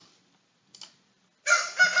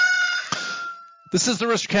This is the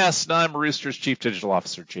Rooster Cast, and I'm Rooster's Chief Digital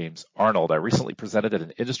Officer, James Arnold. I recently presented at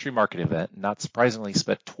an industry marketing event, and not surprisingly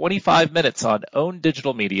spent 25 minutes on owned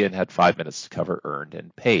digital media and had 5 minutes to cover earned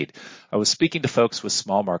and paid. I was speaking to folks with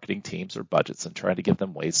small marketing teams or budgets and trying to give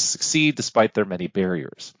them ways to succeed despite their many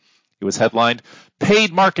barriers. It was headlined,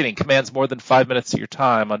 Paid Marketing Commands More Than 5 Minutes of Your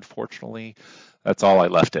Time. Unfortunately, that's all I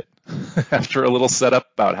left it. After a little setup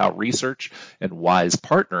about how research and wise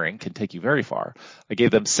partnering can take you very far, I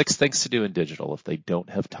gave them 6 things to do in digital if they don't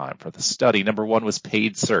have time for the study. Number 1 was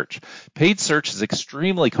paid search. Paid search is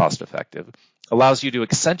extremely cost effective, allows you to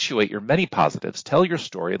accentuate your many positives, tell your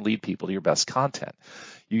story, and lead people to your best content.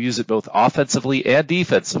 You use it both offensively and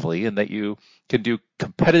defensively in that you can do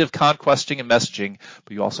competitive conquesting and messaging,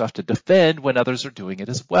 but you also have to defend when others are doing it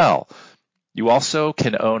as well. You also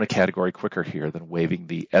can own a category quicker here than waving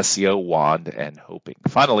the SEO wand and hoping.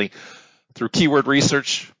 Finally, through keyword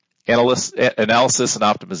research, analysis, and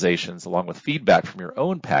optimizations, along with feedback from your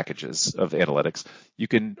own packages of analytics, you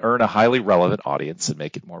can earn a highly relevant audience and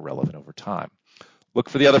make it more relevant over time. Look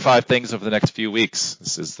for the other 5 things over the next few weeks.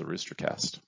 This is the Rooster Cast.